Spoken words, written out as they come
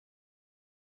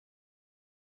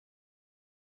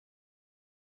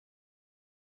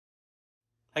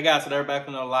Hey guys, today we're back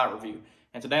with another light review.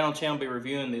 And today on the channel we'll be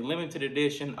reviewing the limited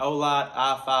edition Olight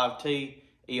I5T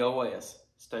EOS.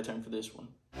 Stay tuned for this one.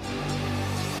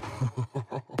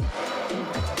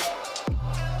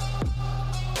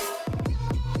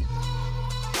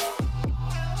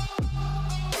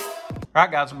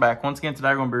 Alright guys, we're back. Once again today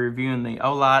we're going to be reviewing the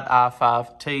Olight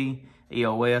I5T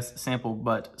EOS Simple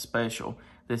but Special.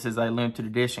 This is a limited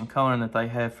edition coloring that they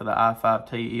have for the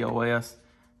i5T EOS.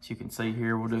 As you can see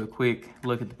here, we'll do a quick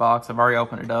look at the box. I've already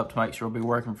opened it up to make sure it'll be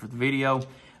working for the video,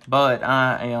 but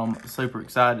I am super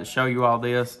excited to show you all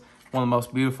this. One of the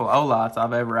most beautiful Olights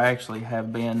I've ever actually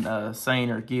have been seen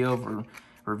or give or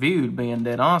reviewed, being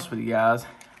dead honest with you guys.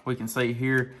 We can see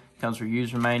here, it comes with a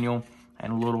user manual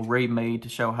and a little read-me to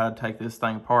show how to take this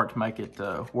thing apart to make it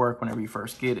work whenever you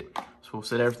first get it. So we'll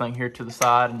set everything here to the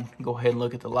side and go ahead and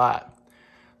look at the light.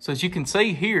 So as you can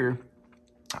see here,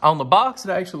 on the box,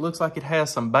 it actually looks like it has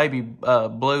some baby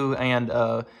blue and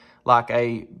like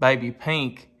a baby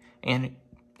pink in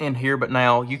here, but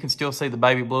now you can still see the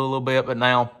baby blue a little bit, but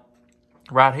now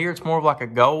right here, it's more of like a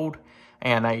gold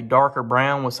and a darker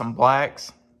brown with some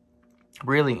blacks.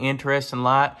 Really interesting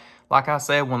light. Like I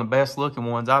said, one of the best looking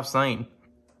ones I've seen.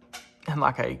 And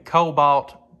like a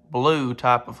cobalt blue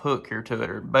type of hook here to it,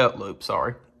 or belt loop,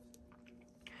 sorry.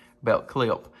 Belt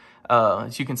clip.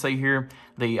 As you can see here,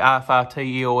 the i5T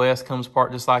EOS comes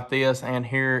apart just like this, and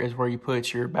here is where you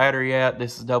put your battery at.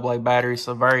 This is AA battery,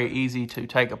 so very easy to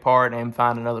take apart and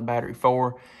find another battery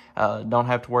for. Don't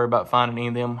have to worry about finding any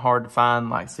of them hard to find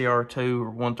like CR2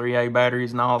 or 13A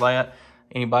batteries and all that.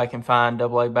 Anybody can find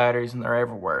AA batteries and they're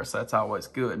everywhere, so that's always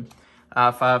good.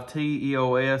 i5T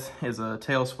EOS is a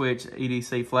tail switch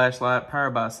EDC flashlight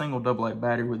powered by a single AA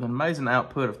battery with an amazing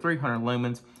output of 300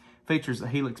 lumens. Features a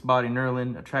helix body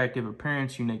knurling, attractive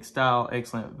appearance, unique style,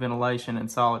 excellent ventilation,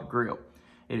 and solid grip.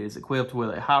 It is equipped with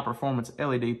a high-performance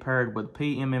LED paired with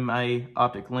PMMA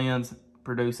optic lens,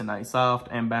 producing a soft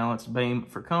and balanced beam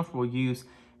for comfortable use.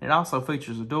 It also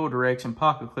features a dual-direction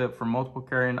pocket clip for multiple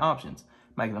carrying options,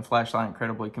 making the flashlight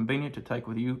incredibly convenient to take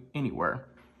with you anywhere.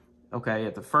 Okay,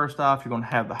 at the first off, you're going to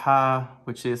have the high,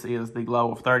 which this is the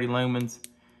low of 30 lumens,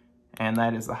 and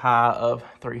that is the high of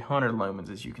 300 lumens,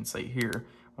 as you can see here.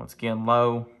 Once again,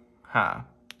 low, high.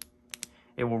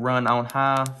 It will run on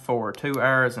high for 2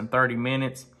 hours and 30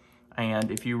 minutes.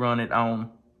 And if you run it on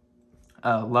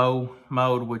low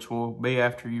mode, which will be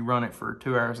after you run it for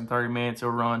 2 hours and 30 minutes,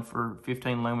 it'll run for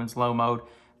 15 lumens low mode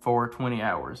for 20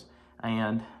 hours.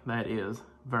 And that is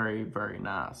very, very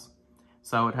nice.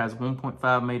 So it has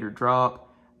 1.5 meter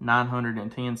drop,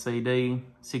 910 CD,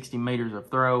 60 meters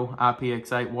of throw,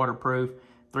 IPX8 waterproof,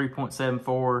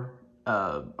 3.74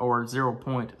 or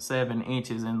 0.7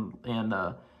 inches in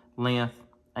length,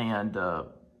 and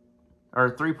or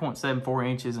 3.74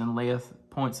 inches in length,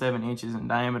 0.7 inches in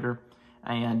diameter,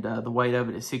 and the weight of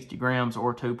it is 60 grams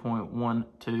or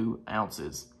 2.12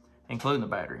 ounces, including the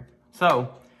battery.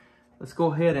 So let's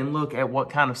go ahead and look at what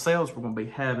kind of sales we're going to be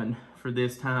having for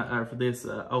this time, for this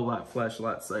Olight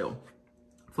flashlight sale.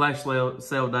 Flash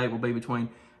sale date will be between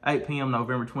 8 p.m.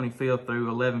 November 25th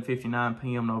through 11:59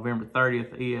 p.m. November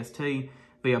 30th EST.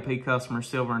 VIP customers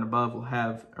silver and above will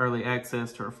have early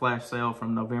access to our flash sale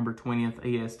from November 20th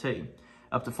EST.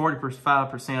 Up to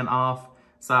 45% off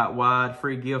site-wide.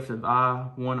 Free gift of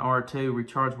I1R2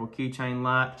 Rechargeable Keychain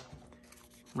Light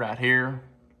right here.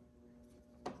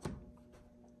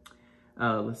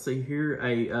 Let's see here.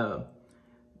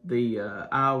 The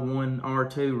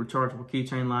I1R2 Rechargeable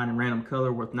Keychain Light in random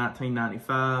color worth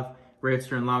 $19.95.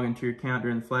 Register and log into your account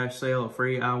during the flash sale. A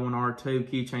free I1R2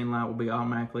 keychain light will be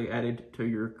automatically added to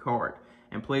your cart.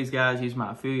 And please, guys, use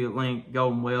my affiliate link,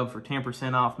 Golden Web, for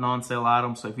 10% off non-sale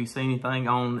items. So if you see anything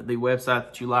on the website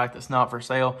that you like that's not for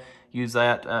sale, use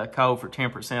that code for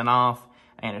 10% off.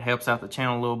 And it helps out the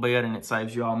channel a little bit, and it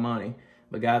saves you all money.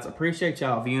 But, guys, I appreciate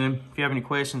y'all viewing. If you have any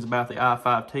questions about the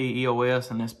i5T EOS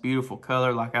and this beautiful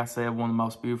color, like I said, one of the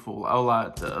most beautiful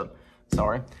Olight,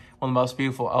 one of the most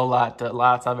beautiful Olight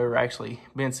lights I've ever actually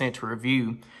been sent to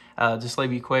review. Just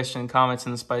leave your question and comments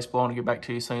in the space below and I'll get back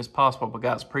to you as soon as possible. But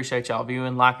guys, appreciate y'all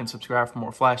viewing. Like and subscribe for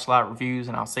more flashlight reviews,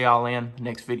 and I'll see y'all in the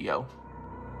next video.